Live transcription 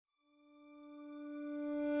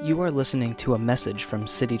You are listening to a message from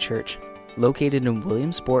City Church, located in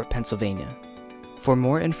Williamsport, Pennsylvania. For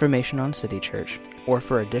more information on City Church, or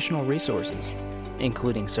for additional resources,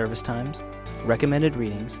 including service times, recommended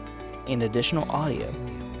readings, and additional audio,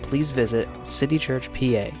 please visit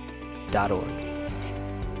citychurchpa.org.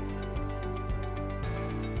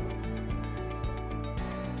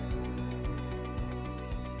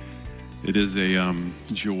 It is a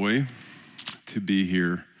joy to be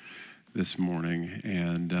here this morning,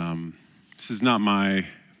 and this is not my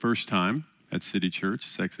first time at City Church.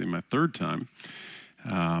 It's actually my third time,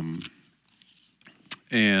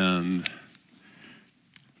 and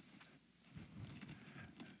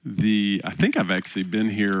I think I've actually been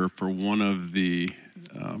here for one of these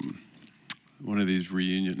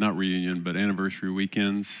anniversary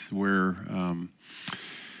weekends where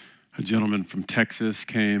a gentleman from Texas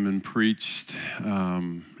came and preached,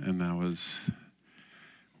 and that was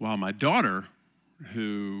while my daughter,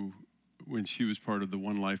 who, when she was part of the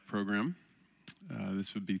One Life program,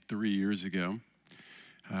 this would be 3 years ago,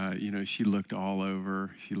 she looked all over.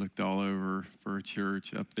 She looked all over for a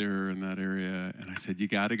church up there in that area, and I said, you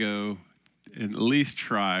got to go and at least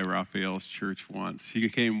try Raphael's church once. She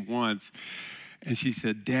came once, and she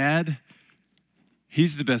said, Dad,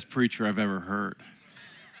 he's the best preacher I've ever heard.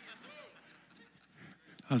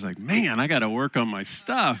 I was like, man, I got to work on my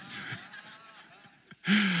stuff.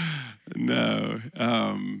 No,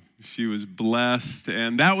 she was blessed.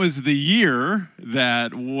 And that was the year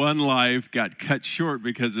that One Life got cut short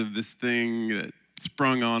because of this thing that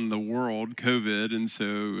sprung on the world, COVID. And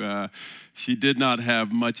so she did not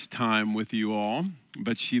have much time with you all,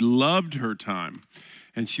 but she loved her time.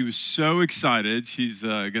 And she was so excited. She's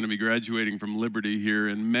going to be graduating from Liberty here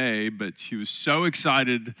in May, but she was so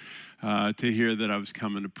excited to hear that I was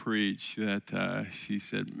coming to preach that she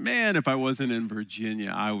said, man, if I wasn't in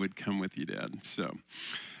Virginia, I would come with you, Dad. So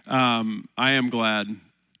I am glad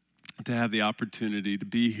to have the opportunity to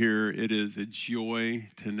be here. It is a joy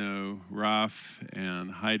to know Raf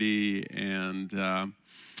and Heidi and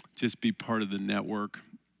just be part of the network.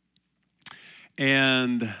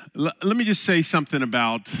 And let me just say something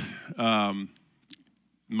about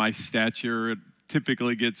my stature. It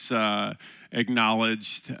typically gets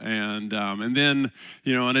acknowledged. And then,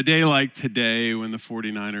 on a day like today when the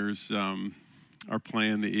 49ers are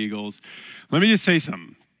playing the Eagles, let me just say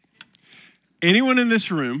something. Anyone in this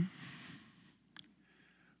room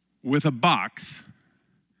with a box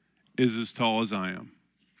is as tall as I am.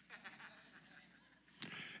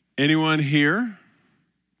 Anyone here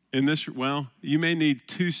in this, you may need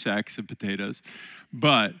 2 sacks of potatoes,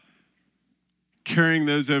 but carrying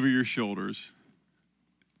those over your shoulders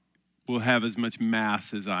will have as much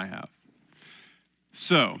mass as I have.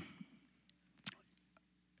 So,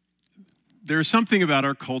 there's something about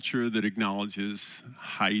our culture that acknowledges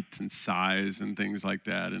height and size and things like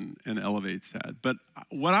that and elevates that. But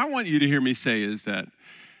what I want you to hear me say is that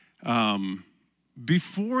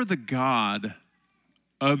before the God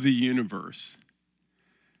of the universe,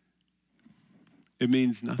 it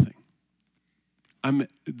means nothing.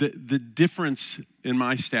 The difference in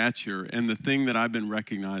my stature and the thing that I've been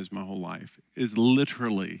recognized my whole life is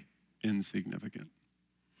literally insignificant.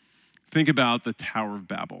 Think about the Tower of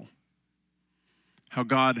Babel. How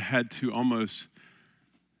God had to almost,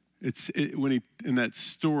 in that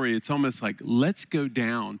story, it's almost like, let's go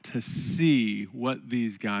down to see what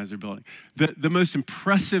these guys are building. The most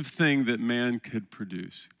impressive thing that man could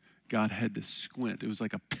produce, God had to squint. It was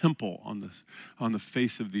like a pimple on the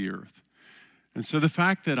face of the earth. And so the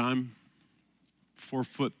fact that I'm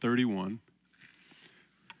 4'31"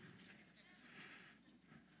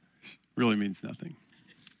 really means nothing.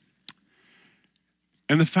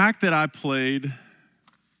 And the fact that I played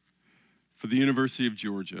for the University of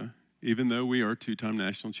Georgia, even though we are 2-time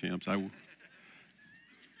national champs,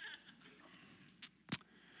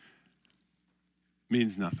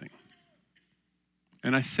 means nothing.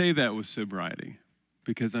 And I say that with sobriety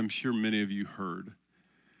because I'm sure many of you heard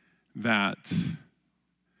that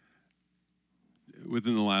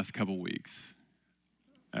within the last couple weeks,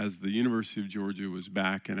 as the University of Georgia was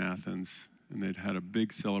back in Athens, and they'd had a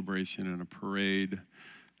big celebration and a parade,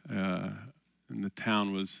 and the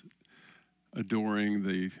town was adoring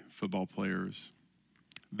the football players.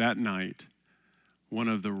 That night, one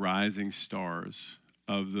of the rising stars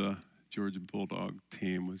of the Georgia Bulldog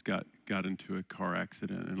team got into a car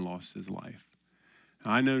accident and lost his life.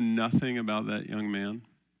 I know nothing about that young man,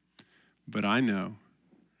 but I know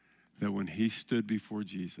that when he stood before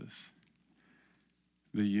Jesus,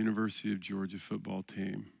 the University of Georgia football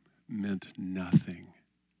team meant nothing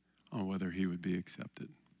on whether he would be accepted.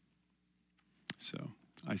 So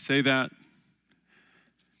I say that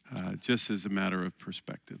just as a matter of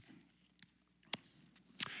perspective.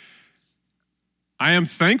 I am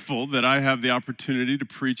thankful that I have the opportunity to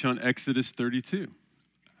preach on Exodus 32.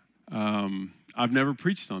 I've never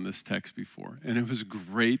preached on this text before, and it was a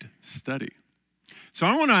great study. So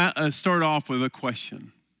I want to start off with a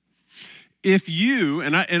question. If you,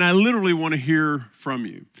 and I literally want to hear from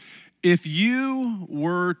you, if you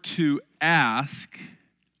were to ask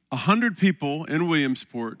 100 people in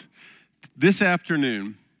Williamsport this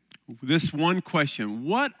afternoon this one question: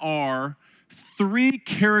 what are 3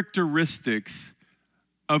 characteristics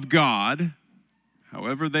of God,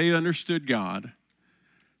 however they understood God,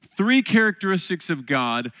 3 characteristics of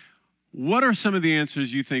God, what are some of the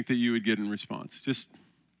answers you think that you would get in response? Just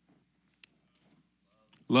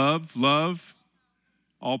love,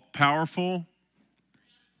 all-powerful,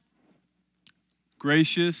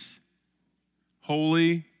 gracious,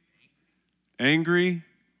 holy, angry,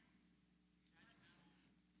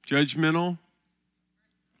 judgmental,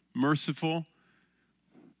 merciful.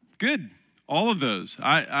 Good. All of those.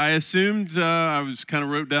 I assumed I was kind of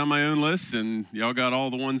wrote down my own list, and y'all got all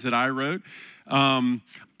the ones that I wrote.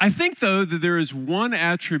 I think, though, that there is one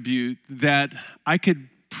attribute that I could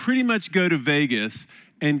pretty much go to Vegas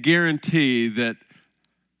and guarantee that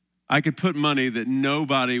I could put money that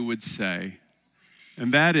nobody would say.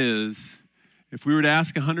 And that is, if we were to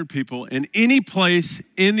ask 100 people in any place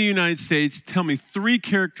in the United States, tell me 3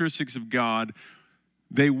 characteristics of God,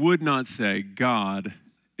 they would not say God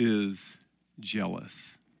is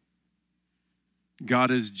jealous.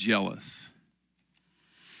 God is jealous.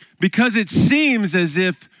 Because it seems as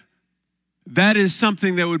if that is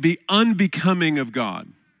something that would be unbecoming of God.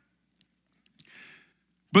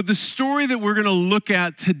 But the story that we're going to look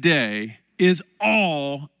at today is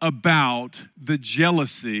all about the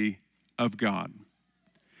jealousy of God.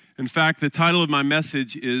 In fact, the title of my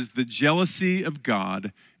message is The Jealousy of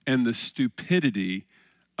God and the Stupidity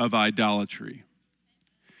of Idolatry.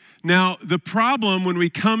 Now, the problem when we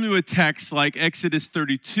come to a text like Exodus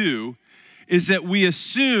 32 is that we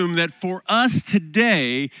assume that for us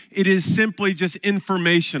today, it is simply just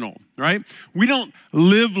informational, right? We don't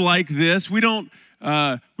live like this. We don't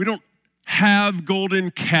have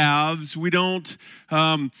golden calves. We don't,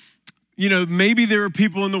 maybe there are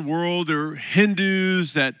people in the world or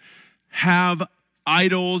Hindus that have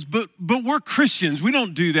idols, but we're Christians. We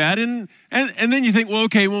don't do that. And then you think, well,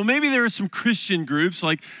 maybe there are some Christian groups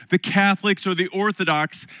like the Catholics or the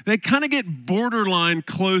Orthodox that kind of get borderline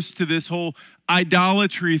close to this whole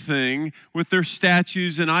idolatry thing with their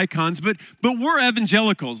statues and icons, but we're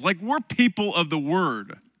evangelicals. Like, we're people of the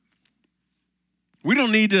Word. We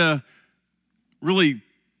don't need to really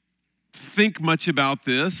think much about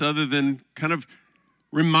this other than kind of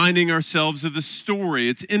reminding ourselves of the story.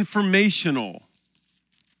 It's informational.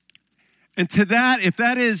 And to that, if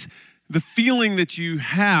that is the feeling that you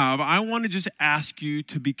have, I want to just ask you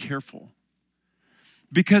to be careful.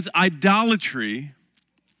 Because idolatry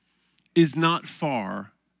is not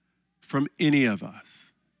far from any of us.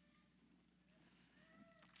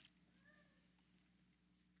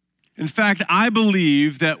 In fact, I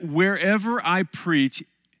believe that wherever I preach,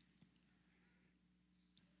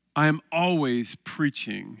 I am always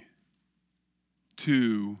preaching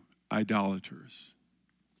to idolaters.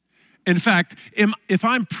 In fact, if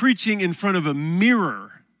I'm preaching in front of a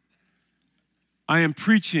mirror, I am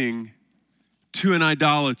preaching to an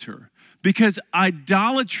idolater. Because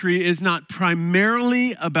idolatry is not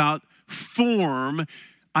primarily about form.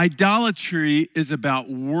 Idolatry is about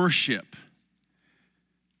worship.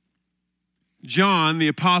 John, the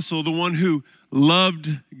apostle, the one who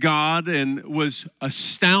loved God and was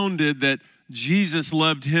astounded that Jesus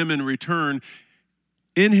loved him in return,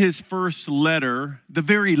 in his first letter, the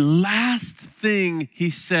very last thing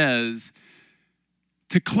he says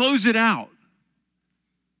to close it out,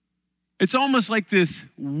 it's almost like this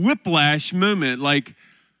whiplash moment, like,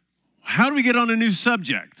 how do we get on a new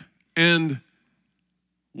subject? And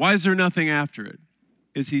why is there nothing after it?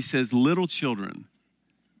 Is he says, little children,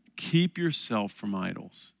 keep yourself from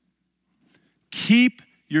idols. Keep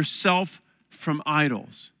yourself from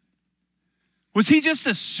idols. Was he just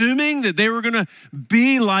assuming that they were going to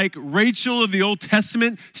be like Rachel of the Old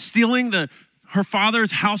Testament, stealing her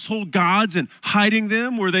father's household gods and hiding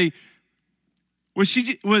them?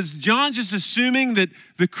 Was John just assuming that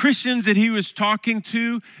the Christians that he was talking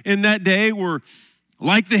to in that day were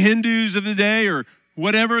like the Hindus of the day or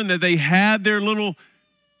whatever, and that they had their little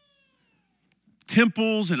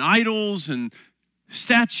temples and idols and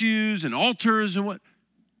statues and altars and what?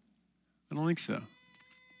 I don't think so.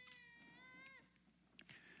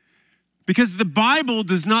 Because the Bible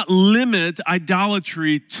does not limit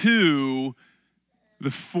idolatry to the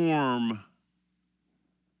form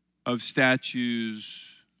of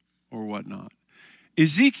statues or whatnot.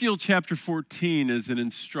 Ezekiel chapter 14 is an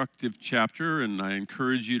instructive chapter, and I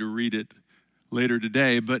encourage you to read it later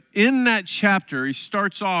today. But in that chapter, he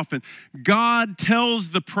starts off, and God tells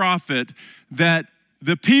the prophet that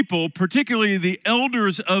the people, particularly the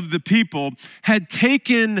elders of the people, had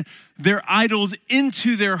taken their idols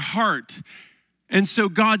into their heart. And so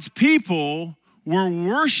God's people were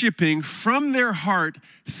worshiping from their heart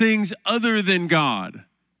things other than God.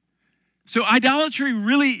 So idolatry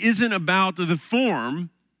really isn't about the form,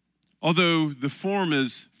 although the form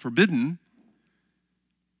is forbidden,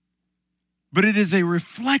 but it is a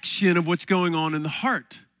reflection of what's going on in the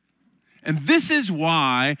heart. And this is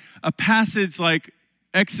why a passage like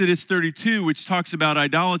Exodus 32, which talks about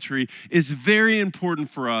idolatry, is very important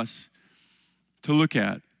for us to look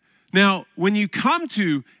at. Now, when you come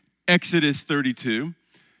to Exodus 32,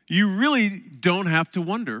 you really don't have to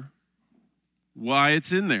wonder why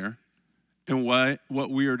it's in there and what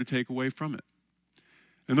we are to take away from it.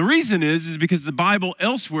 And the reason is because the Bible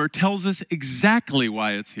elsewhere tells us exactly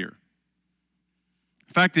why it's here.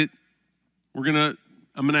 In fact, I'm going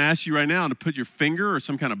to ask you right now to put your finger or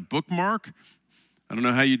some kind of bookmark. I don't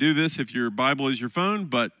know how you do this if your Bible is your phone,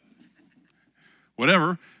 but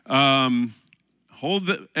whatever. Hold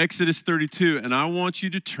the Exodus 32, and I want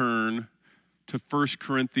you to turn to 1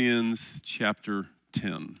 Corinthians chapter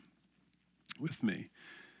 10 with me.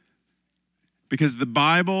 Because the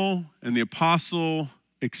Bible and the apostle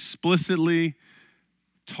explicitly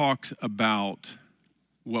talks about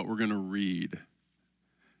what we're going to read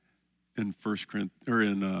in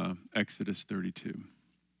Exodus 32.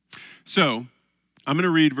 So, I'm going to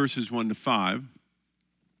read verses 1 to 5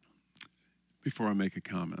 before I make a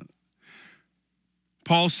comment.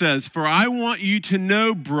 Paul says, "For I want you to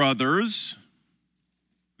know, brothers,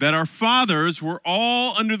 that our fathers were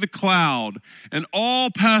all under the cloud, and all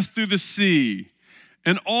passed through the sea,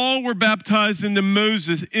 and all were baptized into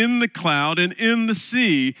Moses in the cloud and in the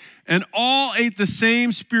sea, and all ate the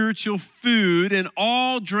same spiritual food, and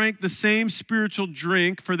all drank the same spiritual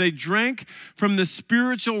drink, for they drank from the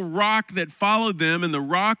spiritual rock that followed them, and the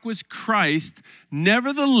rock was Christ.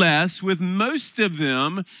 Nevertheless, with most of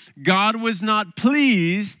them, God was not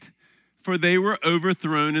pleased, for they were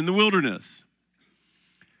overthrown in the wilderness."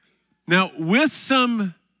 Now, with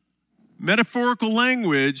some metaphorical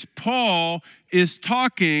language, Paul is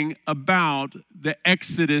talking about the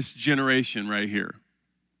Exodus generation right here.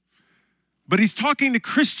 But he's talking to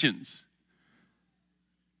Christians.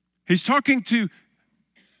 He's talking to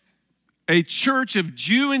a church of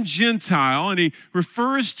Jew and Gentile, and he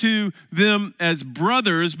refers to them as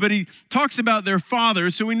brothers, but he talks about their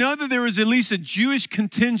fathers. So we know that there was at least a Jewish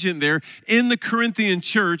contingent there in the Corinthian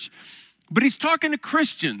church, but he's talking to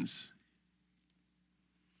Christians.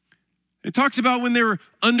 It talks about when they were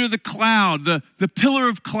under the cloud, the pillar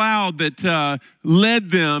of cloud that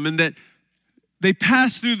led them, and that they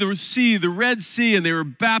passed through the sea, the Red Sea, and they were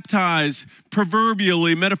baptized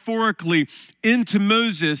proverbially, metaphorically, into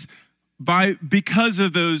Moses because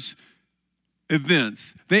of those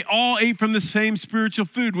events. They all ate from the same spiritual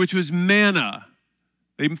food, which was manna.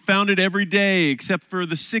 They found it every day, except for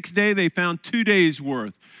the sixth day, they found 2 days'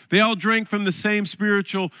 worth. They all drank from the same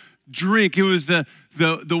spiritual drink. It was the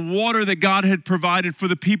water that God had provided for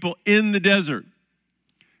the people in the desert,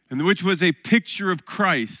 and which was a picture of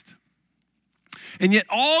Christ. And yet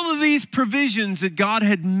all of these provisions that God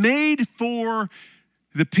had made for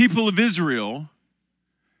the people of Israel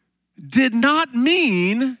did not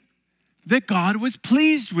mean that God was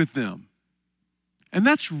pleased with them. And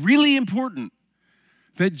that's really important,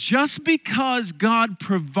 that just because God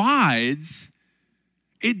provides,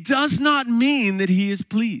 it does not mean that he is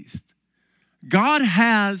pleased. God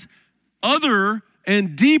has other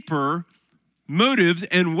and deeper motives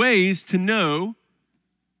and ways to know,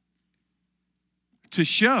 to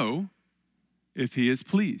show if he is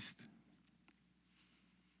pleased.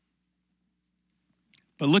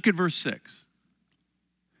 But look at verse 6.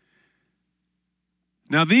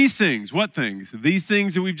 Now these things, what things? These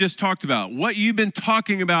things that we've just talked about, what you've been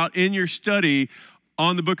talking about in your study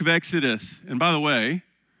on the book of Exodus. And by the way,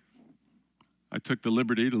 I took the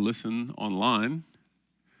liberty to listen online,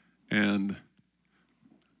 and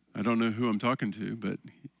I don't know who I'm talking to, but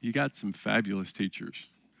you got some fabulous teachers.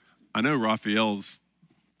 I know Raphael's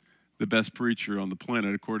the best preacher on the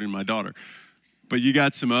planet, according to my daughter, but you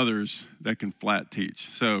got some others that can flat teach.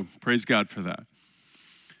 So praise God for that.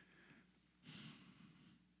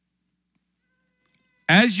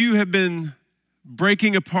 As you have been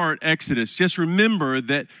breaking apart Exodus, just remember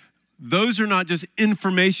that those are not just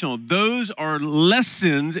informational. Those are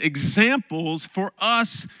lessons, examples for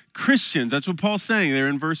us Christians. That's what Paul's saying there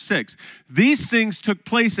in verse 6. These things took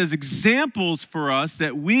place as examples for us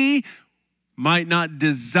that we might not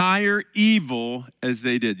desire evil as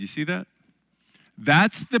they did. You see that?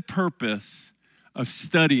 That's the purpose of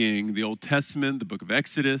studying the Old Testament, the book of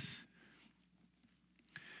Exodus,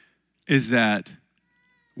 is that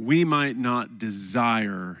we might not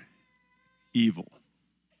desire evil.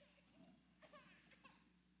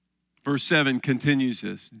 Verse 7 continues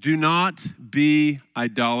this. Do not be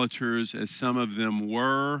idolaters as some of them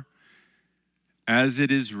were. As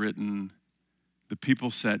it is written, the people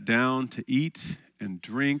sat down to eat and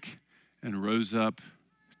drink and rose up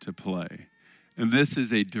to play. And this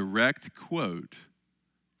is a direct quote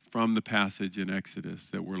from the passage in Exodus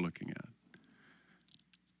that we're looking at.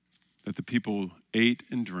 That the people ate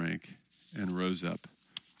and drank and rose up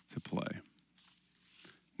to play.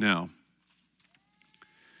 Now,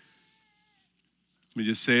 let me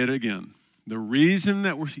just say it again. The reason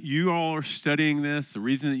that you all are studying this, the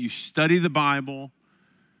reason that you study the Bible,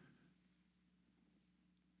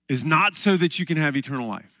 is not so that you can have eternal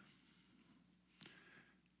life.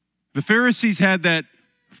 The Pharisees had that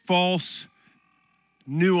false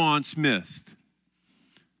nuance missed.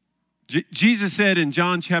 Jesus said in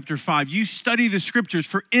John chapter 5, you study the scriptures,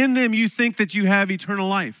 for in them you think that you have eternal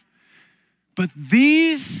life. But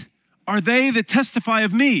these are they that testify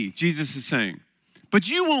of me, Jesus is saying. But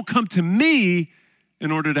you won't come to me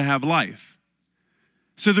in order to have life.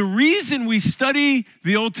 So the reason we study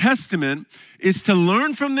the Old Testament is to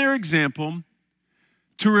learn from their example,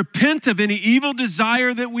 to repent of any evil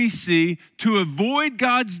desire that we see, to avoid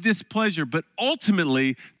God's displeasure, but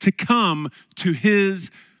ultimately to come to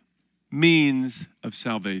his means of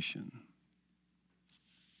salvation.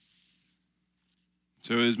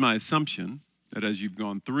 So it is my assumption that as you've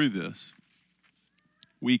gone through this,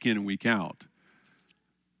 week in and week out,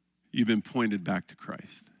 you've been pointed back to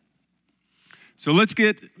Christ. So let's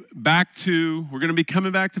get back to, we're going to be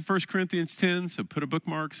coming back to 1 Corinthians 10, so put a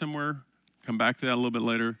bookmark somewhere, come back to that a little bit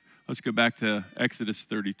later. Let's go back to Exodus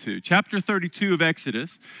 32. Chapter 32 of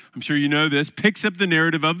Exodus, I'm sure you know this, picks up the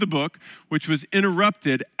narrative of the book, which was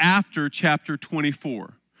interrupted after chapter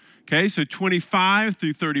 24. Okay, so 25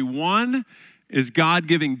 through 31 is God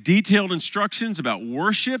giving detailed instructions about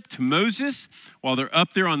worship to Moses while they're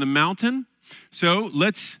up there on the mountain. So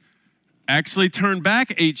let's actually turn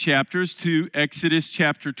back 8 chapters to Exodus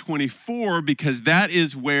chapter 24, because that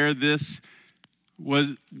is where this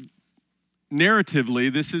was.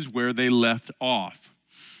 Narratively, this is where they left off.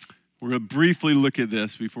 We're going to briefly look at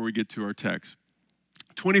this before we get to our text.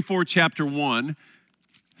 24 chapter 1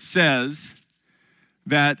 says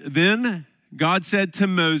that then God said to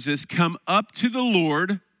Moses, come up to the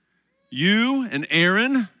Lord, you and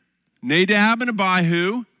Aaron, Nadab and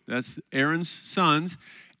Abihu, that's Aaron's sons,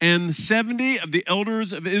 and 70 of the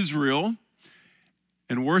elders of Israel,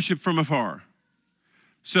 and worship from afar.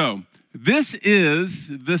 So, this is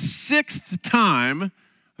the 6th time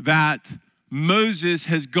that Moses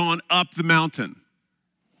has gone up the mountain.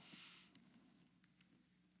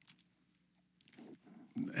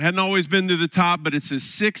 Hadn't always been to the top, but it's his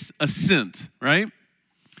 6th ascent, right?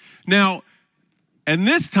 Now, and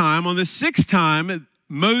this time, on the 6th time,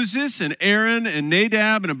 Moses and Aaron and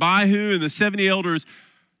Nadab and Abihu and the 70 elders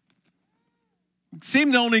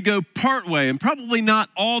seemed to only go part way, and probably not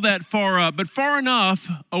all that far up, but far enough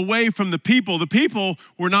away from the people. The people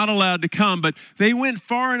were not allowed to come, but they went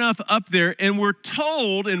far enough up there, and we're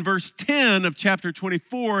told in verse 10 of chapter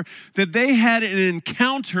 24 that they had an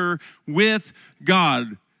encounter with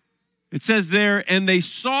God. It says there, and they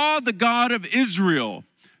saw the God of Israel.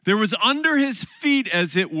 There was under his feet,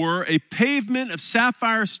 as it were, a pavement of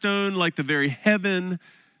sapphire stone like the very heaven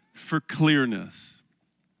for clearness.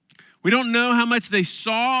 We don't know how much they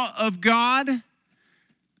saw of God,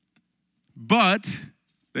 but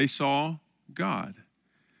they saw God.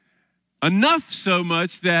 Enough so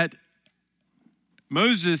much that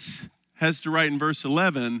Moses has to write in verse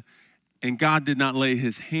 11, and God did not lay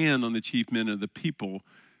his hand on the chief men of the people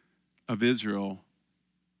of Israel,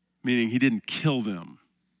 meaning he didn't kill them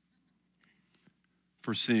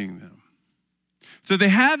for seeing them. So they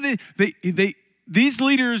have these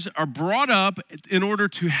leaders are brought up in order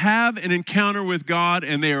to have an encounter with God,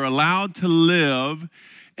 and they are allowed to live.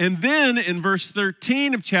 And then in verse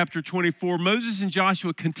 13 of chapter 24, Moses and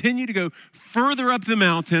Joshua continue to go further up the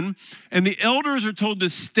mountain, and the elders are told to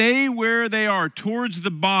stay where they are, towards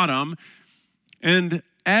the bottom. And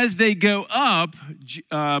as they go up,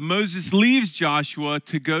 Moses leaves Joshua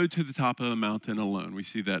to go to the top of the mountain alone. We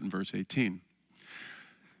see that in verse 18.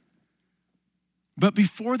 But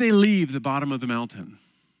before they leave the bottom of the mountain,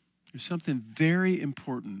 there's something very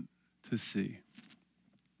important to see.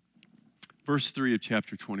 Verse 3 of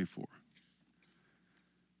chapter 24.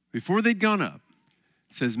 Before they'd gone up,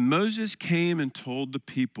 it says, Moses came and told the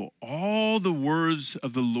people all the words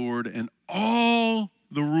of the Lord and all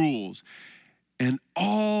the rules. And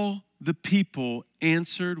all the people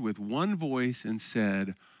answered with one voice and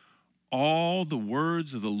said, all the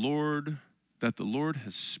words of the Lord that the Lord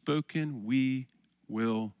has spoken, we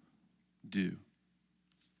will do.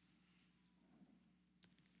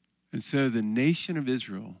 And so the nation of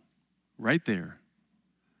Israel, right there,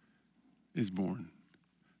 is born.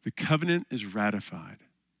 The covenant is ratified.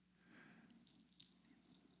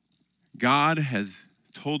 God has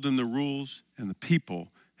told them the rules, and the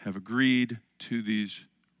people have agreed to these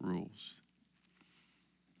rules.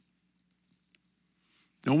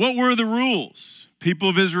 Now, what were the rules people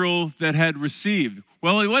of Israel that had received?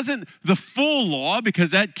 Well, it wasn't the full law, because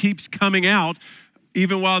that keeps coming out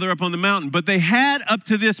even while they're up on the mountain. But they had, up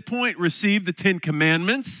to this point, received the 10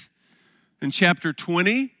 Commandments in chapter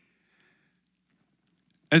 20,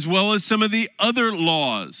 as well as some of the other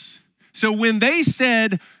laws. So when they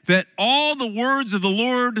said that all the words of the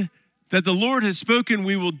Lord that the Lord has spoken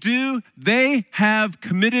we will do, they have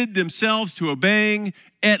committed themselves to obeying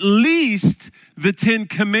at least the 10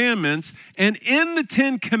 Commandments. And in the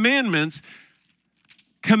 10 Commandments,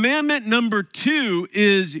 commandment number 2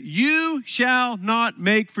 is, you shall not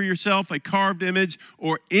make for yourself a carved image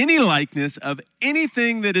or any likeness of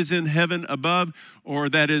anything that is in heaven above, or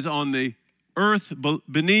that is on the earth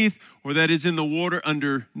beneath, or that is in the water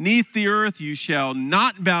underneath the earth. You shall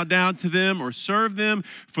not bow down to them or serve them.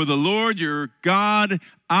 For the Lord your God,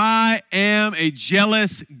 I am a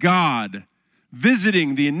jealous God,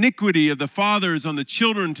 visiting the iniquity of the fathers on the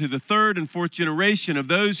children to the 3rd and 4th generation of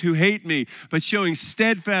those who hate me, but showing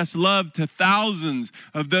steadfast love to thousands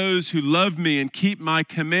of those who love me and keep my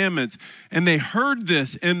commandments. And they heard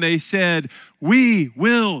this and they said, we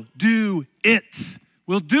will do it.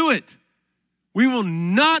 We'll do it. We will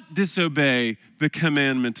not disobey the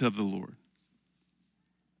commandment of the Lord.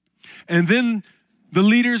 And then the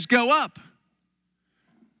leaders go up,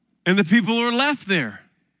 and the people are left there.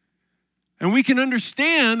 And we can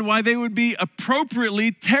understand why they would be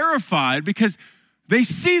appropriately terrified, because they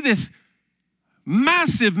see this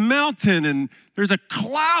massive mountain, and there's a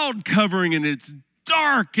cloud covering, and it's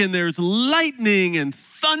dark, and there's lightning and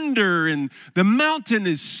thunder, and the mountain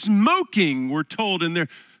is smoking, we're told, and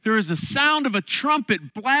there is the sound of a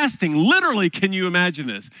trumpet blasting. Literally, can you imagine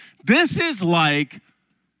this? This is like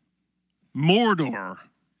Mordor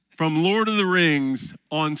from Lord of the Rings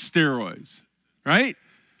on steroids, right?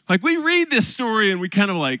 Like, we read this story and we kind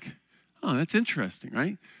of like, oh, that's interesting,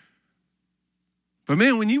 right? But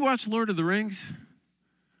man, when you watch Lord of the Rings,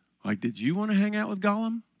 like, did you want to hang out with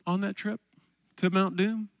Gollum on that trip to Mount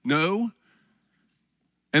Doom? No.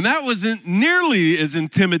 And that wasn't nearly as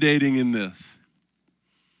intimidating in this.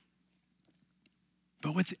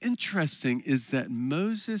 But what's interesting is that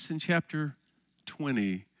Moses in chapter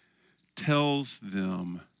 20 tells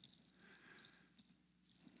them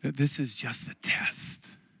that this is just a test.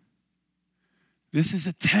 This is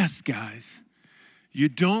a test, guys. You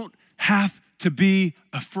don't have to be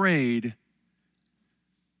afraid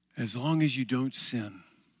as long as you don't sin.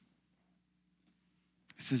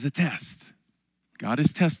 This is a test. God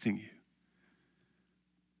is testing you.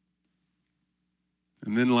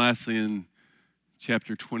 And then lastly, in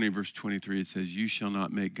chapter 20, verse 23, it says, you shall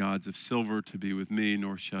not make gods of silver to be with me,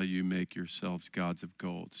 nor shall you make yourselves gods of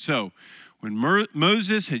gold. So when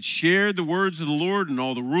Moses had shared the words of the Lord and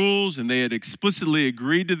all the rules, and they had explicitly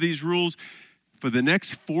agreed to these rules, for the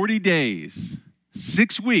next 40 days,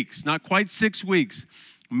 6 weeks, not quite 6 weeks,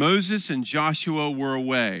 Moses and Joshua were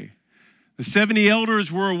away. The 70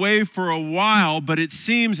 elders were away for a while, but it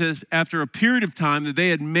seems as after a period of time that they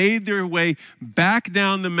had made their way back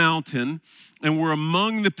down the mountain and were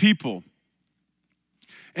among the people.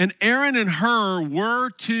 And Aaron and Hur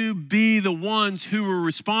were to be the ones who were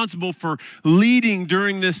responsible for leading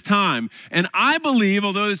during this time. And I believe,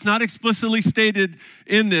 although it's not explicitly stated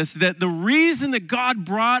in this, that the reason that God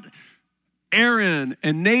brought Aaron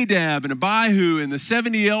and Nadab and Abihu and the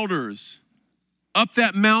 70 elders up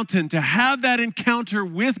that mountain to have that encounter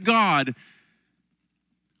with God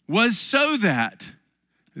was so that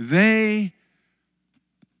they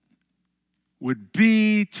would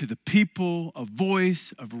be to the people a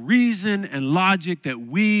voice of reason and logic, that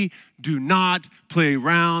we do not play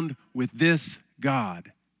around with this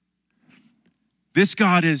God. This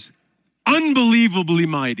God is unbelievably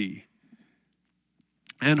mighty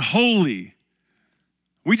and holy.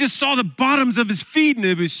 We just saw the bottoms of his feet, and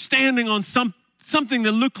he was standing on something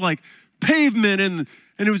that looked like pavement and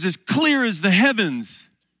it was as clear as the heavens.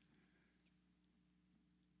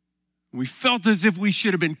 We felt as if we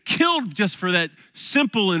should have been killed just for that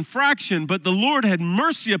simple infraction, but the Lord had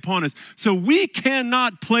mercy upon us. So we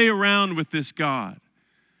cannot play around with this God.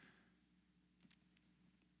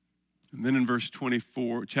 And then in verse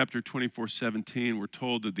 24, chapter 24, 17, we're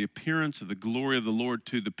told that the appearance of the glory of the Lord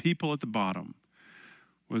to the people at the bottom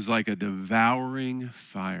was like a devouring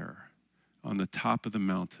fire on the top of the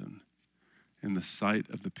mountain in the sight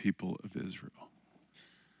of the people of Israel.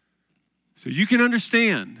 So you can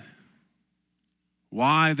understand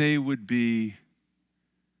why they would be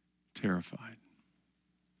terrified.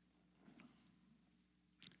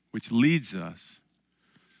 Which leads us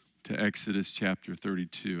to Exodus chapter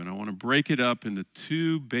 32. And I want to break it up into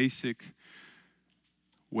two basic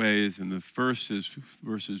ways. And the first is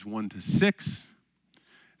verses 1 to 6.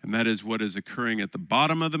 And that is what is occurring at the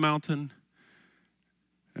bottom of the mountain.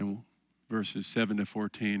 And verses 7 to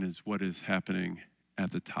 14 is what is happening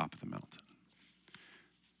at the top of the mountain.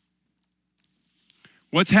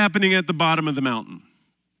 What's happening at the bottom of the mountain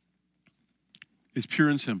is pure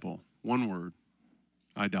and simple. One word: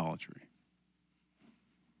 idolatry.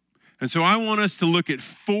 And so I want us to look at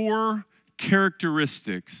 4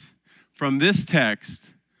 characteristics from this text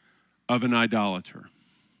of an idolater.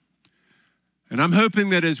 And I'm hoping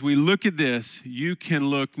that as we look at this, you can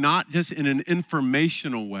look not just in an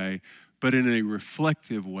informational way, but in a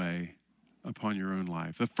reflective way upon your own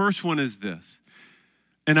life. The first one is this: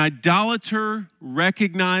 an idolater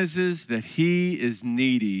recognizes that he is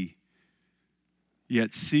needy,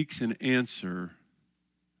 yet seeks an answer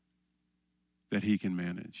that he can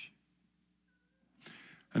manage.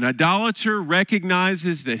 An idolater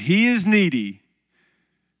recognizes that he is needy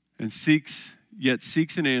and yet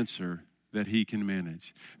seeks an answer that he can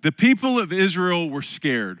manage. The people of Israel were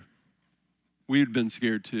scared. We had been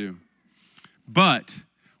scared too. But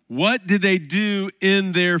what did they do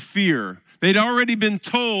in their fear? They'd already been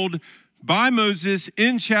told by Moses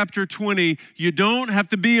in chapter 20, you don't have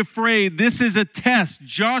to be afraid. This is a test.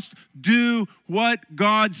 Just do what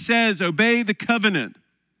God says. Obey the covenant.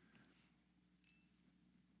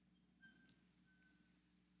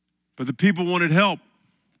 But the people wanted help.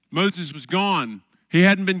 Moses was gone. He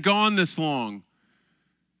hadn't been gone this long.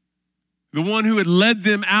 The one who had led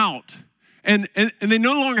them out. And they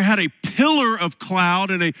no longer had a pillar of cloud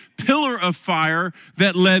and a pillar of fire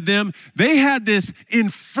that led them. They had this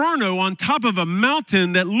inferno on top of a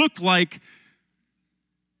mountain that looked like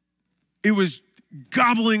it was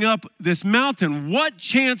gobbling up this mountain. What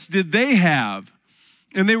chance did they have?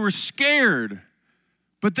 And they were scared.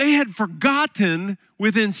 But they had forgotten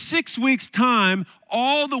within 6 weeks' time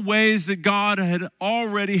all the ways that God had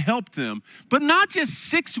already helped them. But not just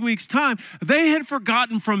 6 weeks' time. They had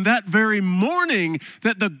forgotten from that very morning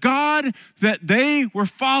that the God that they were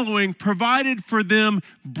following provided for them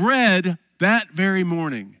bread that very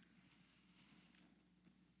morning.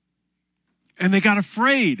 And they got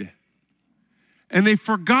afraid. And they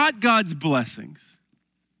forgot God's blessings.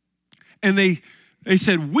 And they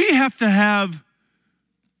said, we have to have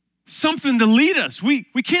something to lead us. We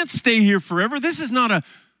can't stay here forever. This is not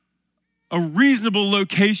a reasonable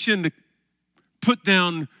location to put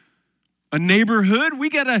down a neighborhood. We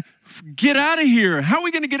got to get out of here. How are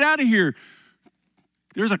we going to get out of here?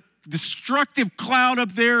 There's a destructive cloud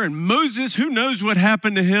up there, and Moses, who knows what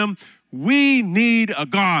happened to him? We need a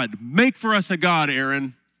God. Make for us a God,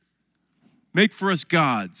 Aaron. Make for us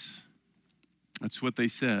gods. That's what they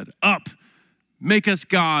said. Up, make us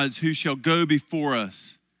gods who shall go before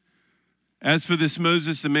us. As for this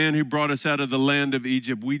Moses, the man who brought us out of the land of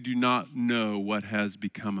Egypt, we do not know what has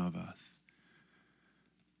become of us.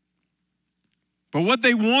 But what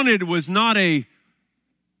they wanted was not a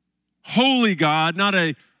holy God, not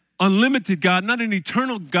an unlimited God, not an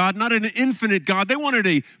eternal God, not an infinite God. They wanted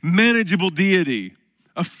a manageable deity,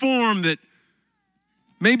 a form that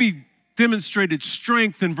maybe demonstrated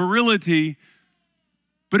strength and virility,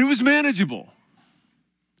 but it was manageable.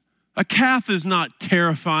 A calf is not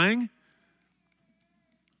terrifying.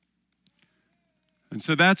 And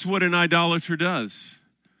so that's what an idolater does.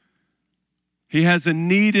 He has a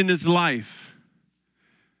need in his life,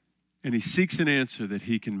 and he seeks an answer that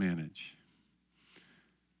he can manage.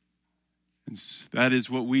 And that is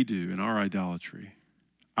what we do in our idolatry.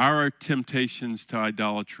 Our temptations to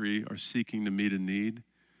idolatry are seeking to meet a need,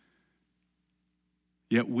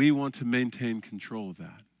 yet we want to maintain control of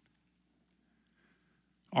that.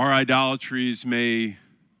 Our idolatries may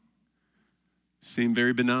seem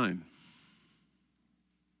very benign.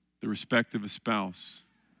 The respect of a spouse,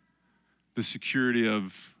 the security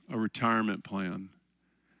of a retirement plan,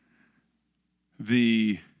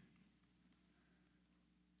 the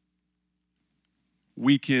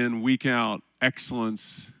week in, week out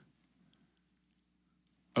excellence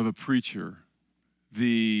of a preacher,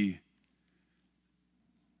 the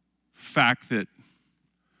fact that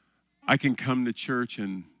I can come to church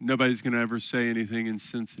and nobody's going to ever say anything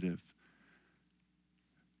insensitive.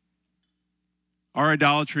 Our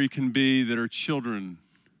idolatry can be that our children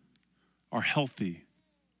are healthy,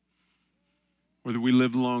 or that we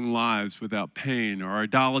live long lives without pain. Or our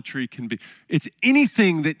idolatry can be, it's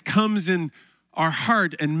anything that comes in our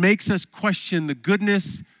heart and makes us question the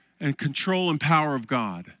goodness and control and power of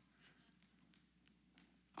God.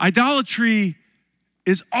 Idolatry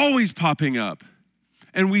is always popping up,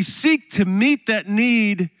 and we seek to meet that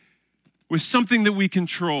need with something that we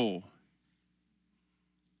control.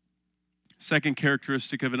 Second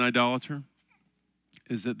characteristic of an idolater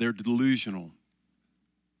is that they're delusional.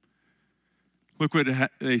 Look what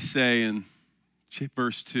they say in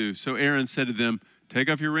verse 2. So Aaron said to them, take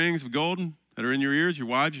off your rings of gold that are in your ears, your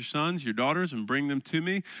wives, your sons, your daughters, and bring them to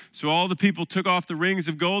me. So all the people took off the rings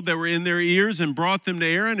of gold that were in their ears and brought them to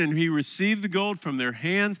Aaron, and he received the gold from their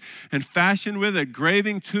hands and fashioned with a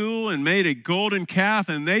graving tool and made a golden calf.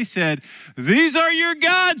 And they said, these are your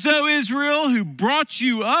gods, O Israel, who brought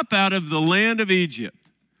you up out of the land of Egypt.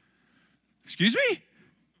 Excuse me?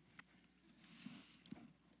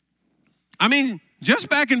 I mean, just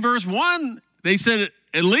back in verse 1, they said,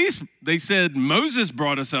 at least they said Moses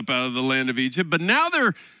brought us up out of the land of Egypt, but now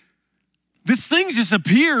this thing just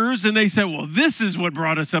appears and they say, well, this is what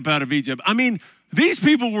brought us up out of Egypt. I mean, these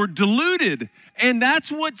people were deluded, and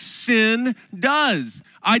that's what sin does.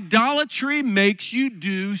 Idolatry makes you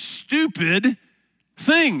do stupid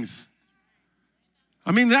things.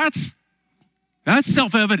 I mean, that's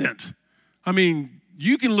self-evident. I mean,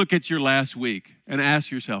 you can look at your last week and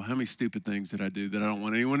ask yourself, how many stupid things did I do that I don't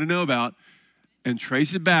want anyone to know about? And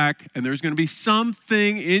trace it back, and there's going to be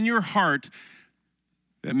something in your heart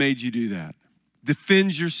that made you do that.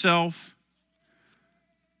 Defend yourself.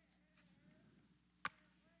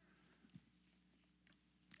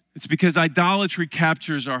 It's because idolatry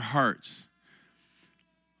captures our hearts.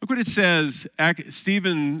 Look what it says,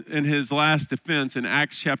 Stephen in his last defense in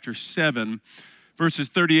Acts chapter 7, verses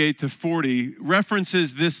 38 to 40,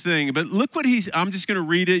 references this thing. But look what I'm just going to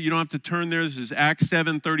read it. You don't have to turn there. This is Acts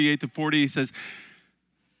 7, 38 to 40. He says,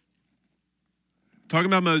 talking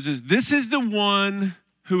about Moses, this is the one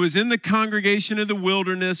who was in the congregation of the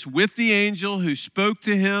wilderness with the angel who spoke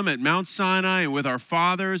to him at Mount Sinai and with our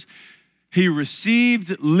fathers. He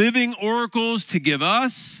received living oracles to give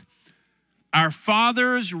us. Our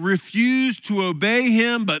fathers refused to obey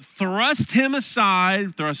him, but thrust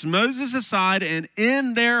Moses aside, and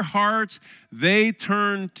in their hearts they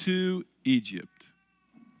turned to Egypt,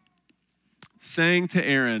 saying to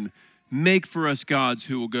Aaron, make for us gods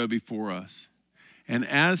who will go before us. And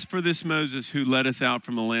as for this Moses who led us out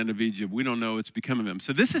from the land of Egypt, we don't know what's become of him.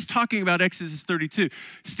 So this is talking about Exodus 32.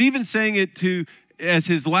 Stephen's saying it as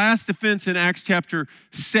his last defense in Acts chapter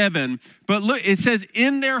 7. But look, it says,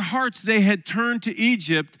 in their hearts they had turned to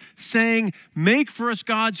Egypt, saying, make for us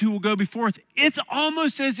gods who will go before us. It's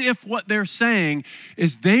almost as if what they're saying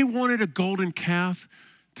is they wanted a golden calf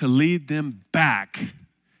to lead them back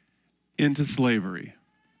into slavery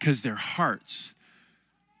because their hearts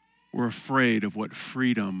were afraid of what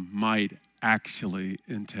freedom might actually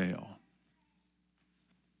entail.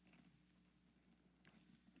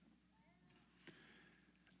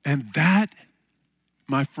 And that,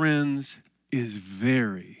 my friends, is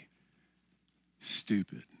very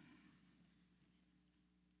stupid.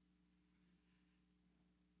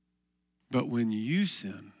 But when you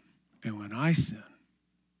sin and when I sin,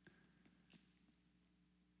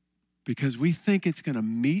 because we think it's going to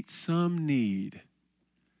meet some need,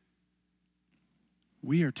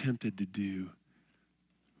 we are tempted to do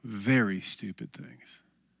very stupid things.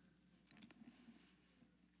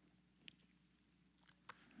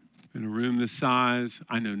 In a room this size,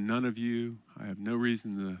 I know none of you. I have no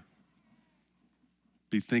reason to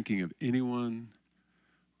be thinking of anyone,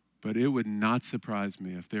 but it would not surprise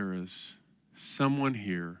me if there is someone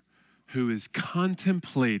here who is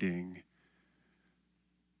contemplating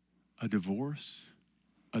a divorce,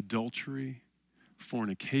 adultery,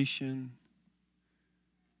 fornication.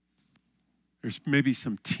 There's maybe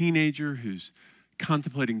some teenager who's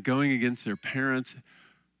contemplating going against their parents'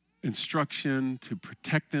 instruction to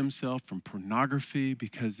protect themselves from pornography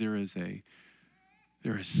because there is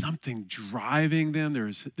something driving them.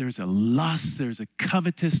 There's a lust, there's a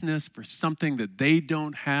covetousness for something that they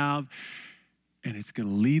don't have, and it's going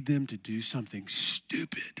to lead them to do something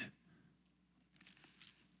stupid.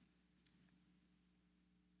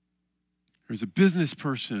 There's a business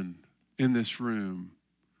person in this room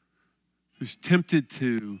who's tempted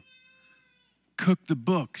to cook the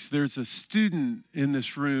books. There's a student in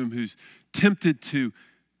this room who's tempted to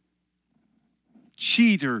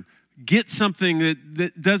cheat or get something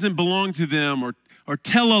that doesn't belong to them, or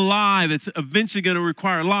tell a lie that's eventually going to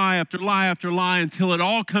require lie after lie after lie until it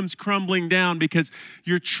all comes crumbling down because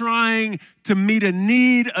you're trying to meet a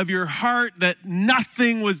need of your heart that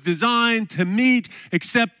nothing was designed to meet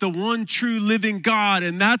except the one true living God.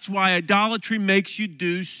 And that's why idolatry makes you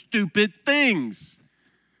do stupid things.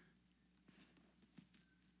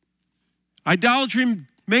 Idolatry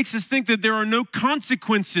makes us think that there are no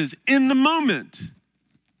consequences in the moment.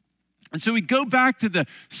 And so we go back to the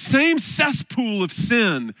same cesspool of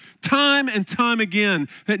sin time and time again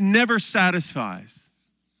that never satisfies.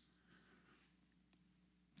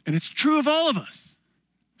 And it's true of all of us.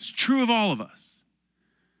 It's true of all of us.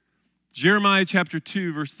 Jeremiah chapter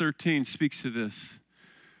 2, verse 13 speaks to this.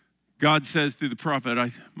 God says through the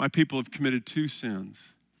prophet, my people have committed 2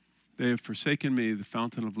 sins. They have forsaken me, the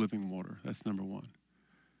fountain of living water. That's number 1.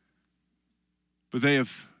 But they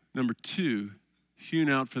have, number 2, hewn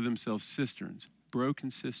out for themselves cisterns,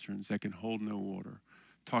 broken cisterns that can hold no water,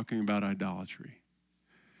 talking about idolatry.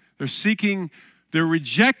 They're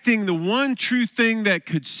rejecting the one true thing that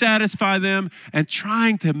could satisfy them and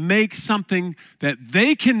trying to make something that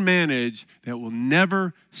they can manage that will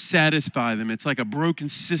never satisfy them. It's like a broken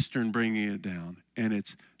cistern bringing it down, and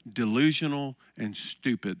it's delusional and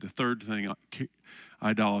stupid. The third thing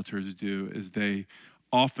idolaters do is they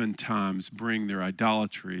oftentimes bring their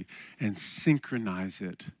idolatry and synchronize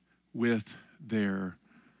it with their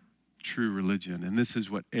true religion. And this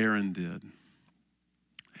is what Aaron did.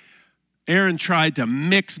 Aaron tried to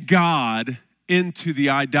mix God into the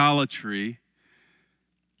idolatry.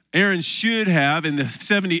 Aaron should have, and the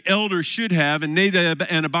 70 elders should have, and Nadab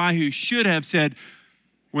and Abihu should have said,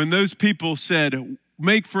 when those people said,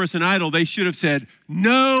 make for us an idol, they should have said,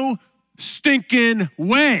 no stinking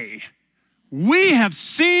way. We have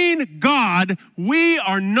seen God. We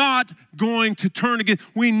are not going to turn again.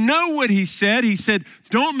 We know what he said. He said,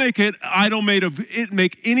 don't make an idol made of it,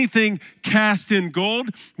 make anything cast in gold.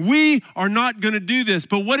 We are not going to do this.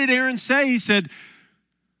 But what did Aaron say? He said,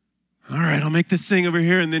 all right, I'll make this thing over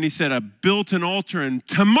here. And then he said, I built an altar, and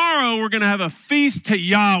tomorrow we're going to have a feast to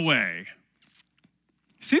Yahweh.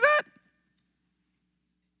 See that?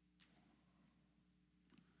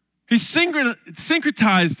 He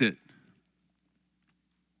syncretized it.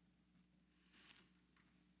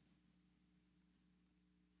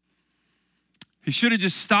 He should have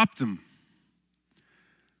just stopped them.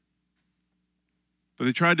 But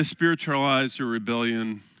they tried to spiritualize their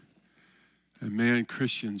rebellion. And man,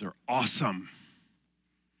 Christians are awesome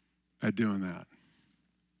at doing that.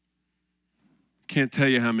 Can't tell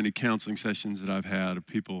you how many counseling sessions that I've had of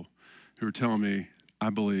people who are telling me, I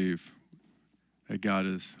believe that God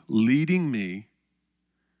is leading me.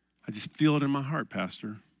 I just feel it in my heart,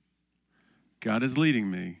 Pastor. God is leading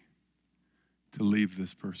me to leave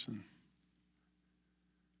this person.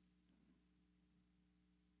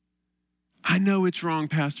 I know it's wrong,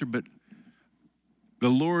 Pastor, but the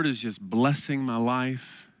Lord is just blessing my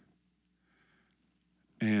life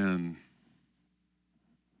and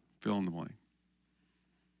fill in the blank.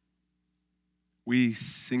 We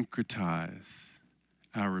syncretize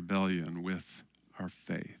our rebellion with our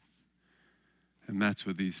faith. And that's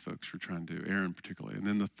what these folks were trying to do, Aaron particularly. And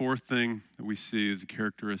then the fourth thing that we see as a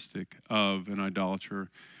characteristic of an idolater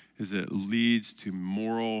is that it leads to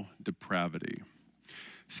moral depravity.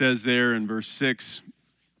 It says there in verse 6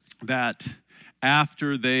 that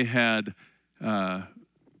after they had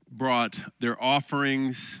brought their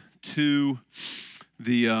offerings to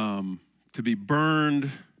be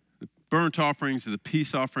burned, the burnt offerings, the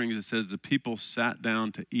peace offerings, it says the people sat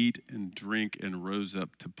down to eat and drink and rose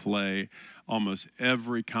up to play. Almost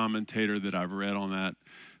every commentator that I've read on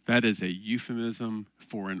that is a euphemism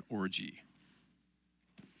for an orgy.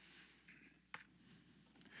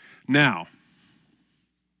 Now,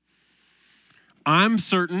 I'm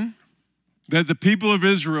certain that the people of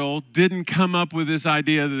Israel didn't come up with this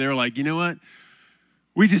idea that they're like, you know what?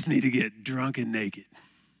 We just need to get drunk and naked.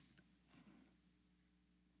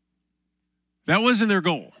 That wasn't their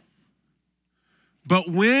goal. But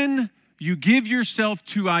when you give yourself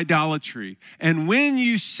to idolatry, and when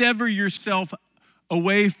you sever yourself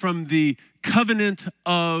away from the covenant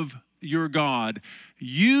of your God,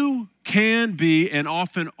 you can be and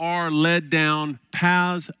often are led down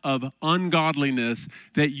paths of ungodliness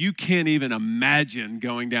that you can't even imagine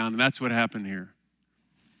going down. And that's what happened here.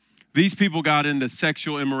 These people got into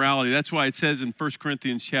sexual immorality. That's why it says in 1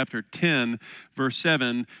 Corinthians chapter 10, verse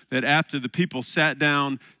 7, that after the people sat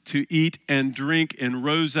down to eat and drink and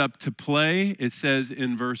rose up to play, it says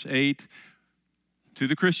in verse 8, to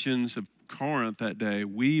the Christians of Corinth that day,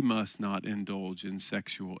 we must not indulge in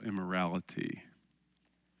sexual immorality.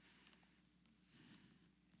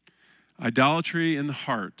 Idolatry in the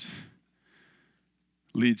heart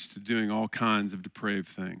leads to doing all kinds of depraved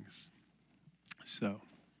things. So,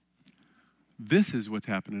 this is what's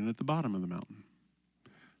happening at the bottom of the mountain.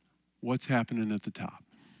 What's happening at the top?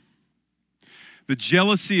 The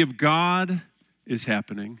jealousy of God is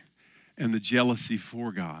happening, and the jealousy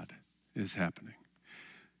for God is happening.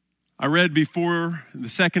 I read before the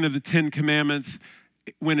second of the 10 Commandments,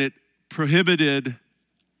 when it prohibited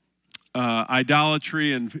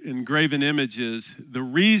idolatry and graven images, the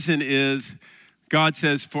reason is God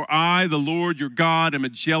says, for I, the Lord your God, am a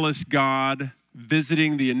jealous God,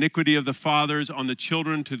 visiting the iniquity of the fathers on the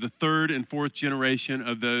children to the third and fourth generation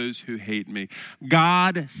of those who hate me.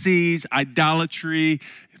 God sees idolatry,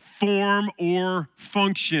 form or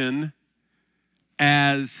function,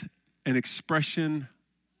 as an expression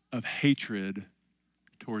of hatred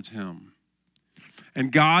towards him.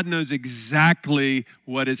 And God knows exactly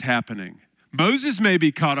what is happening. Moses may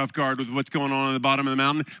be caught off guard with what's going on the bottom of the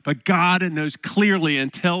mountain, but God knows clearly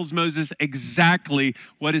and tells Moses exactly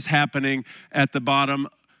what is happening at the bottom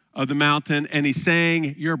of the mountain. And he's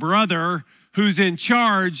saying, your brother who's in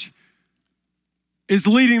charge is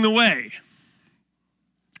leading the way.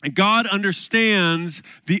 And God understands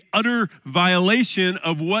the utter violation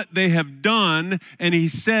of what they have done. And he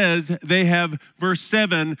says they have, verse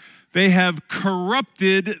 7, they have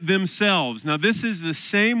corrupted themselves. Now, this is the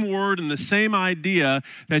same word and the same idea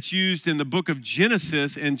that's used in the book of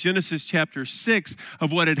Genesis, in Genesis chapter 6,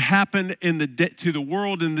 of what had happened to the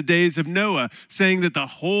world in the days of Noah, saying that the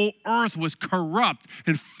whole earth was corrupt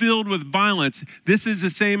and filled with violence. This is the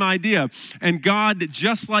same idea. And God,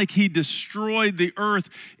 just like he destroyed the earth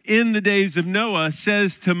in the days of Noah,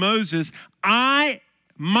 says to Moses,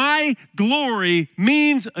 my glory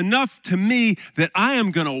means enough to me that I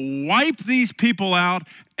am going to wipe these people out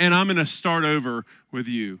and I'm going to start over with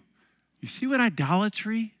you. You see what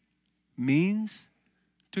idolatry means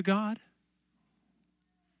to God?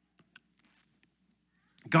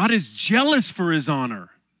 God is jealous for his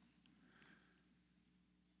honor.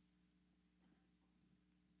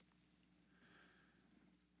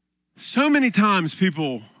 So many times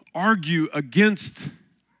people argue against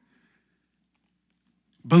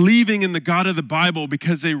believing in the God of the Bible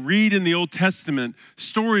because they read in the Old Testament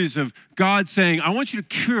stories of God saying, I want you to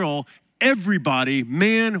kill everybody,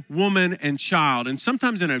 man, woman, and child, and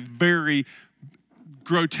sometimes in a very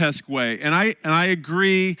grotesque way. And I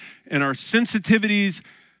agree, in our sensitivities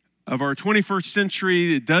of our 21st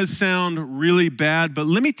century, it does sound really bad, but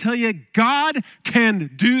let me tell you, God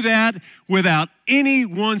can do that without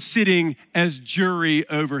anyone sitting as jury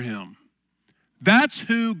over him. That's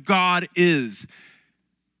who God is.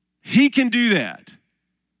 He can do that.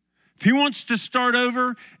 If he wants to start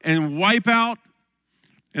over and wipe out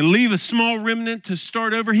and leave a small remnant to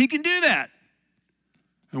start over, he can do that.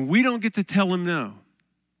 And we don't get to tell him no.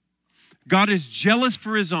 God is jealous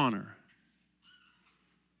for his honor.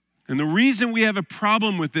 And the reason we have a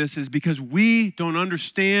problem with this is because we don't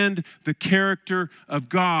understand the character of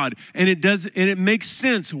God. And it makes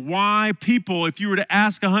sense why people, if you were to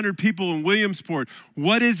ask 100 people in Williamsport,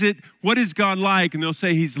 what is God like? And they'll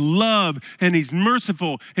say he's love, and he's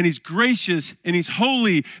merciful, and he's gracious, and he's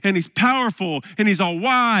holy, and he's powerful, and he's all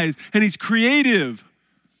wise, and he's creative.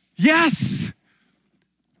 Yes,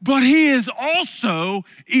 but he is also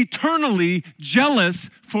eternally jealous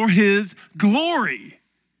for his glory.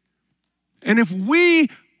 And if we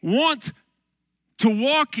want to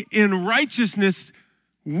walk in righteousness,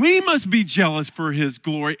 we must be jealous for his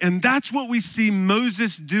glory. And that's what we see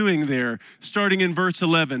Moses doing there, starting in verse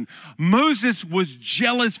 11. Moses was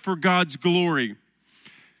jealous for God's glory.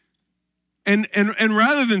 And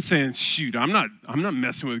rather than saying, shoot, I'm not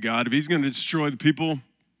messing with God. If he's going to destroy the people,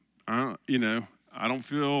 I don't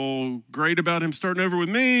feel great about him starting over with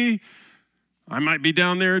me. I might be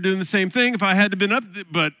down there doing the same thing if I had to been up,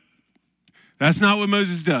 but that's not what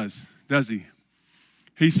Moses does he?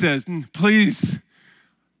 He says, please,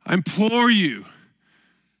 I implore you,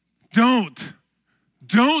 don't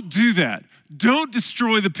do that. Don't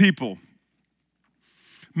destroy the people.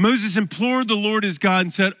 Moses implored the Lord his God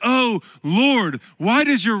and said, oh, Lord, why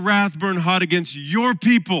does your wrath burn hot against your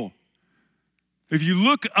people? If you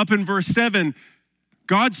look up in verse 7,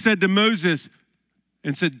 God said to Moses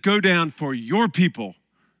and said, go down for your people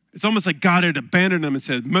It's almost like God had abandoned them and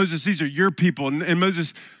said, Moses, these are your people. And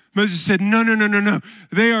Moses said, no.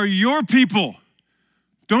 They are your people.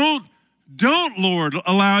 Don't, Lord,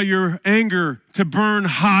 allow your anger to burn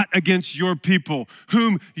hot against your people,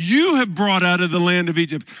 whom you have brought out of the land of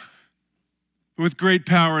Egypt with great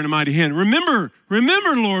power and a mighty hand. Remember,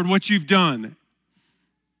 Lord, what you've done.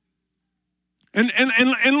 And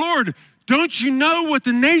Lord, don't you know what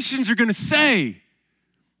the nations are going to say?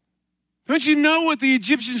 Don't you know what the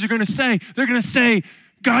Egyptians are going to say? They're going to say,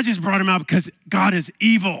 God just brought him out because God is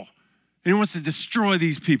evil and he wants to destroy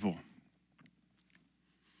these people.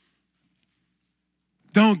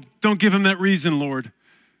 Don't give him that reason, Lord.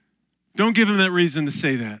 Don't give him that reason to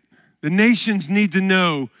say that. The nations need to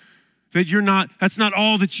know that that's not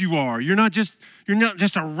all that you are. You're not just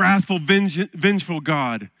a wrathful, vengeful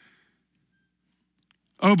God.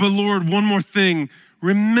 Oh, but Lord, one more thing.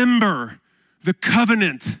 Remember the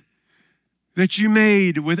covenant that you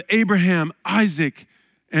made with Abraham, Isaac,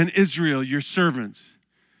 and Israel, your servants.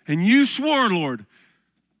 And you swore, Lord,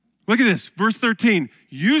 look at this, verse 13.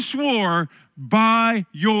 You swore by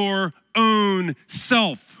your own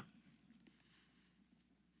self.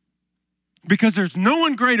 Because there's no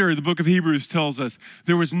one greater, the book of Hebrews tells us.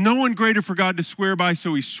 There was no one greater for God to swear by,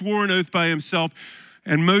 so he swore an oath by himself.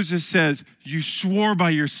 And Moses says, you swore by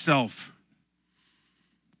yourself,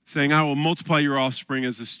 saying, I will multiply your offspring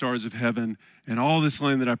as the stars of heaven, and all this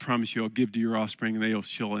land that I promise you I'll give to your offspring, and they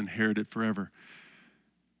shall inherit it forever.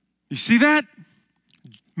 You see that?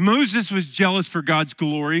 Moses was jealous for God's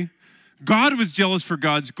glory. God was jealous for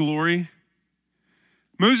God's glory.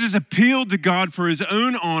 Moses appealed to God for his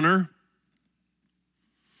own honor.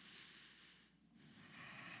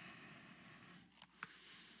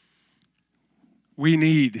 We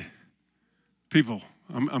need people.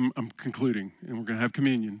 I'm concluding, and we're going to have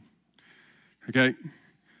communion. Okay?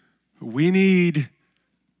 We need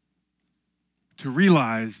to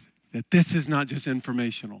realize that this is not just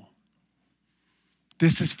informational.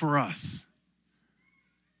 This is for us.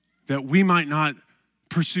 That we might not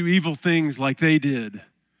pursue evil things like they did,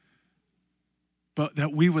 but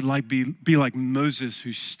that we would be like Moses,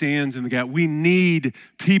 who stands in the gap. We need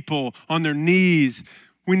people on their knees.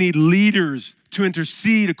 We need leaders to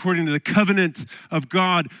intercede according to the covenant of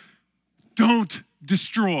God. Don't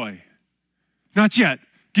destroy. Not yet.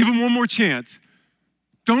 Give them one more chance.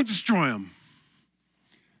 Don't destroy them.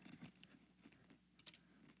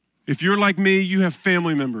 If you're like me, you have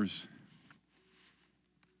family members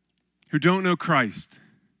who don't know Christ,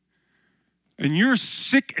 and you're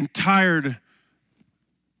sick and tired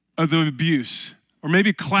of the abuse, or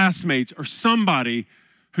maybe classmates or somebody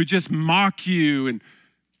who just mock you,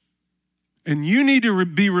 and you need to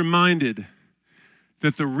be reminded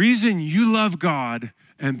that the reason you love God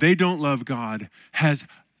and they don't love God has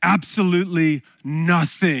absolutely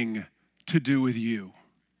nothing to do with you.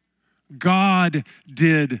 God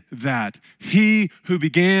did that. He who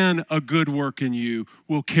began a good work in you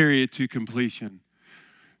will carry it to completion.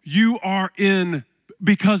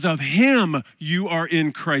 Because of him, you are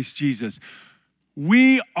in Christ Jesus.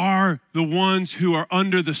 We are the ones who are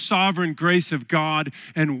under the sovereign grace of God,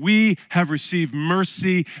 and we have received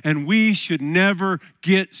mercy, and we should never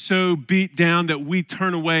get so beat down that we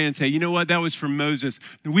turn away and say, you know what, that was from Moses.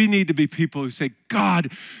 We need to be people who say,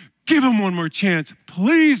 God, give him one more chance.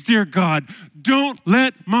 Please, dear God, don't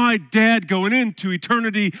let my dad go into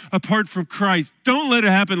eternity apart from Christ. Don't let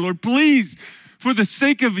it happen, Lord. Please, for the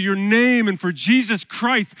sake of your name and for Jesus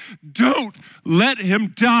Christ, don't let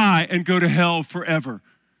him die and go to hell forever.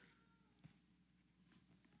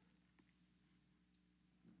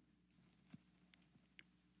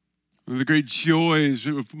 One of the great joys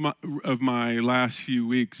of my last few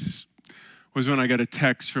weeks was when I got a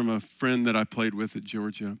text from a friend that I played with at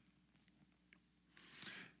Georgia.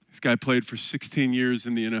 This guy played for 16 years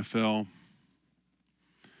in the NFL.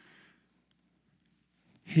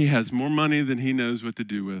 He has more money than he knows what to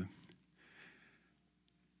do with.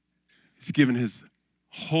 He's given his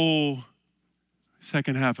whole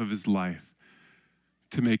second half of his life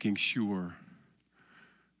to making sure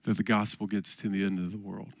that the gospel gets to the end of the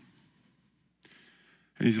world.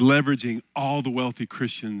 And he's leveraging all the wealthy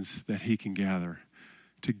Christians that he can gather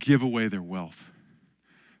to give away their wealth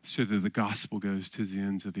so that the gospel goes to the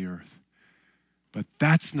ends of the earth. But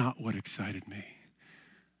that's not what excited me.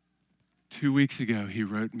 2 weeks ago, he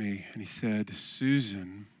wrote me and he said,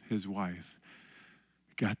 Susan, his wife,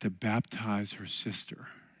 got to baptize her sister.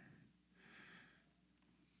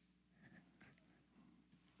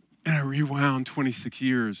 And I rewound 27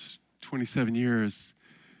 years,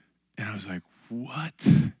 and I was like, what?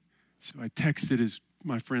 So I texted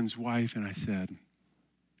my friend's wife and I said,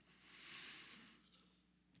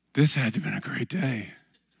 This had to have been a great day.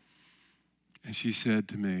 And she said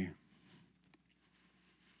to me,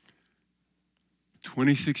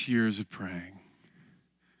 26 years of praying,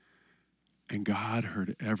 and God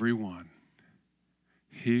heard every one.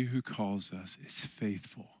 He who calls us is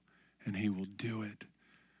faithful, and he will do it.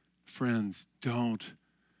 Friends, don't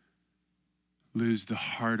lose the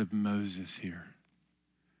heart of Moses here.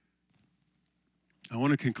 I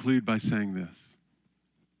want to conclude by saying this.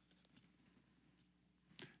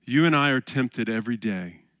 You and I are tempted every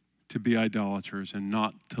day to be idolaters and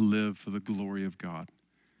not to live for the glory of God.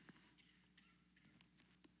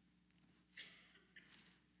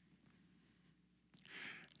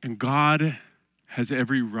 And God has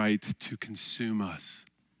every right to consume us,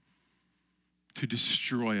 to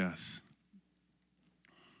destroy us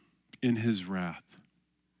in his wrath.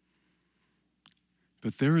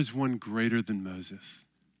 But there is one greater than Moses,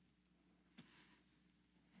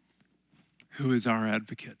 who is our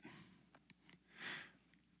advocate.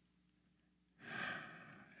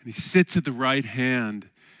 And he sits at the right hand,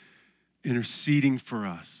 interceding for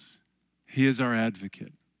us. He is our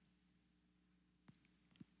advocate.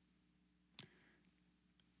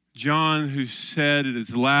 John, who said it is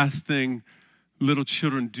the last thing, little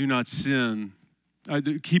children, do not sin.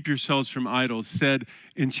 Keep yourselves from idols, said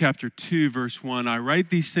in chapter 2, verse 1, I write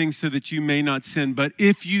these things so that you may not sin, but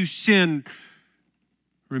if you sin,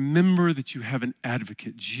 remember that you have an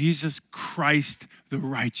advocate, Jesus Christ the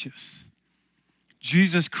righteous.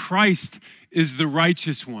 Jesus Christ is the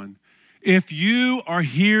righteous one. If you are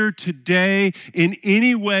here today in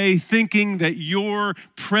any way thinking that your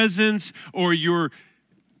presence or your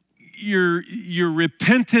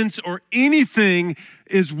repentance or anything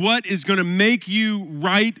is what is going to make you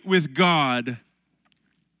right with God,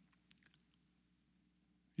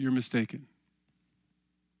 you're mistaken.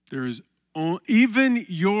 There is even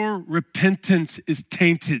your repentance is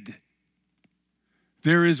tainted.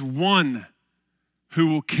 There is one who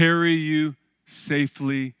will carry you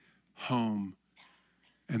safely home,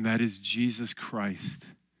 and that is Jesus Christ.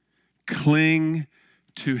 Cling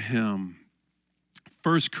to him.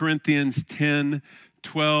 1 Corinthians 10,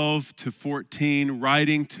 12 to 14,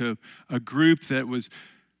 writing to a group that was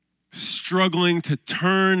struggling to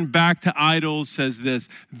turn back to idols, says this,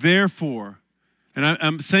 therefore, and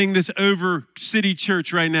I'm saying this over City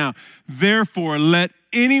Church right now, therefore, let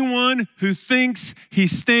anyone who thinks he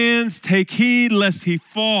stands take heed lest he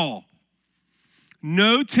fall.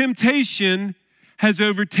 No temptation has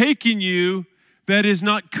overtaken you that is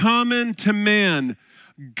not common to man.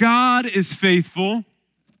 God is faithful,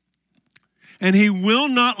 and he will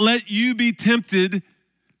not let you be tempted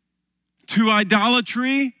to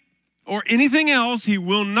idolatry or anything else. He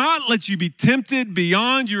will not let you be tempted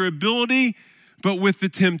beyond your ability, but with the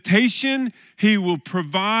temptation, he will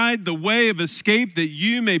provide the way of escape that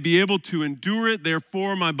you may be able to endure it.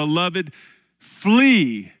 Therefore, my beloved,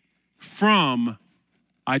 flee from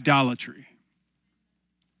idolatry.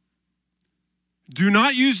 Do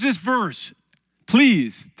not use this verse,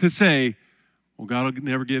 please, to say, well, God will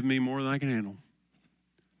never give me more than I can handle,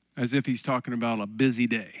 as if he's talking about a busy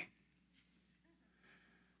day.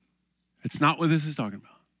 It's not what this is talking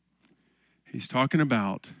about. He's talking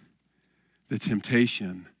about the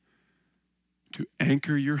temptation to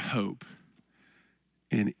anchor your hope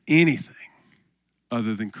in anything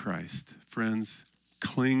other than Christ. Friends,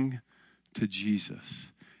 cling to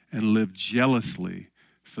Jesus and live jealously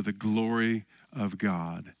for the glory of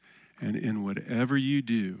God. And in whatever you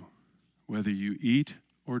do, whether you eat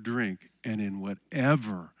or drink, and in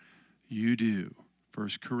whatever you do, 1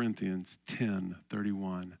 Corinthians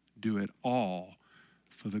 10:31, do it all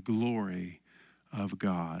for the glory of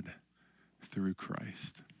God through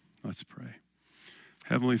Christ. Let's pray.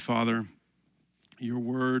 Heavenly Father, your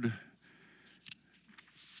word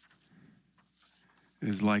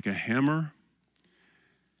is like a hammer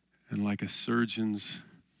and like a surgeon's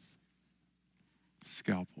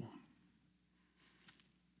scalpel.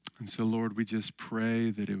 And so, Lord, we just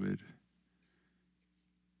pray that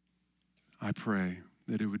I pray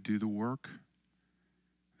that it would do the work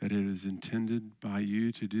that it is intended by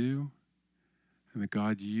you to do, and that,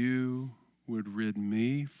 God, you would rid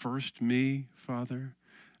me, first me, Father,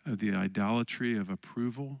 of the idolatry of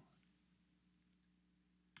approval.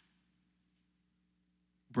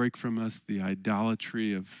 Break from us the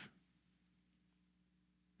idolatry of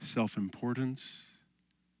self-importance.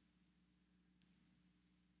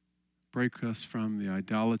 Break us from the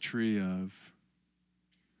idolatry of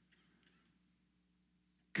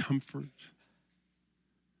comfort.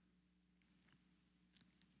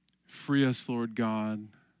 Free us, Lord God,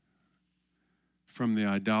 from the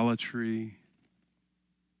idolatry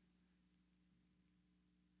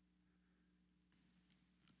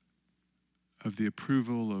of the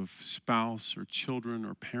approval of spouse or children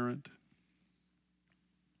or parent.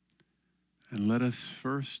 And let us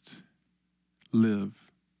first live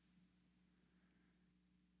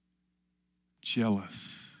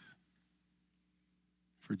jealous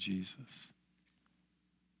for Jesus,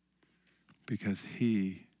 because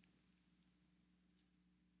he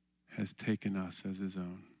has taken us as his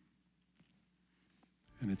own.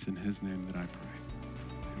 And it's in his name that I pray.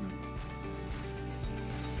 Amen.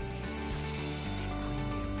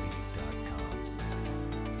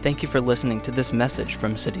 Thank you for listening to this message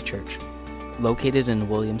from City Church, located in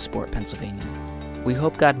Williamsport, Pennsylvania. We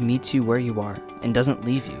hope God meets you where you are and doesn't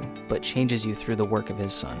leave you, but changes you through the work of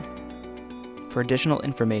his Son. For additional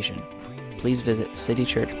information, please visit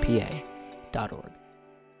citychurchpa.org.